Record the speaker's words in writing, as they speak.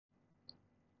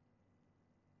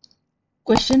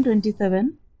Question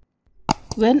 27.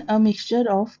 When a mixture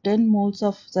of 10 moles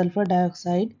of sulfur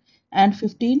dioxide and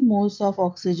 15 moles of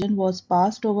oxygen was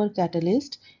passed over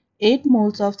catalyst, 8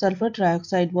 moles of sulfur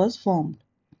trioxide was formed.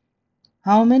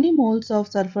 How many moles of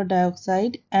sulfur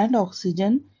dioxide and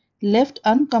oxygen left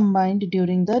uncombined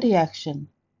during the reaction?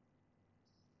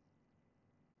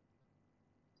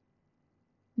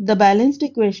 The balanced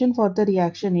equation for the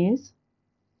reaction is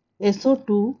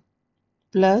SO2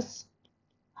 plus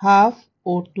half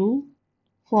O2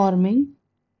 forming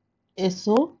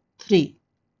SO3.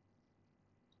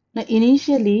 Now,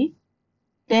 initially,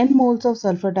 10 moles of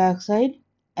sulfur dioxide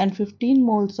and 15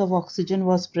 moles of oxygen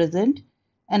was present,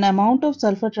 and amount of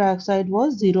sulfur trioxide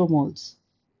was 0 moles.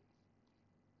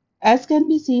 As can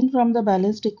be seen from the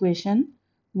balanced equation,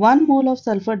 1 mole of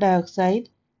sulfur dioxide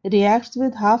reacts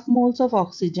with half moles of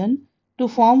oxygen to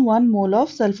form 1 mole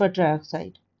of sulfur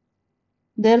trioxide.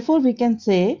 Therefore, we can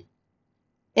say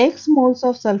X moles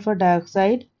of sulfur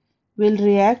dioxide will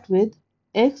react with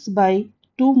X by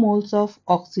 2 moles of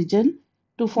oxygen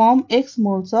to form X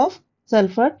moles of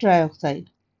sulfur trioxide.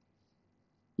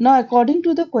 Now, according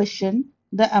to the question,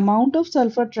 the amount of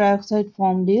sulfur trioxide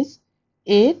formed is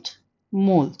 8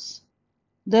 moles.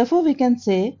 Therefore, we can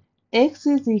say X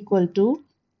is equal to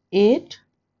 8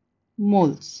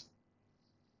 moles.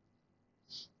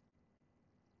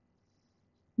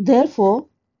 Therefore,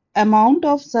 amount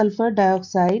of sulfur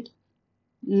dioxide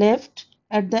left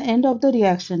at the end of the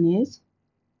reaction is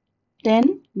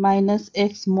 10 minus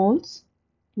X moles,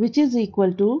 which is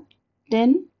equal to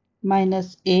 10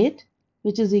 minus 8,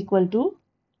 which is equal to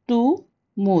 2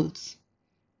 moles.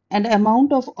 And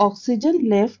amount of oxygen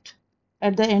left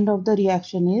at the end of the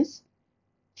reaction is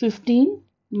 15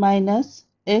 minus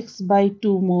X by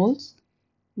 2 moles,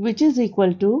 which is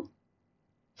equal to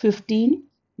 15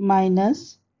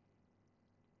 minus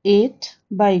 8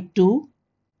 by 2.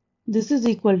 This is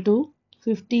equal to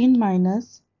 15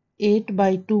 minus 8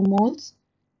 by 2 moles,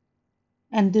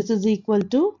 and this is equal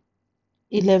to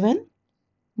 11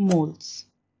 moles.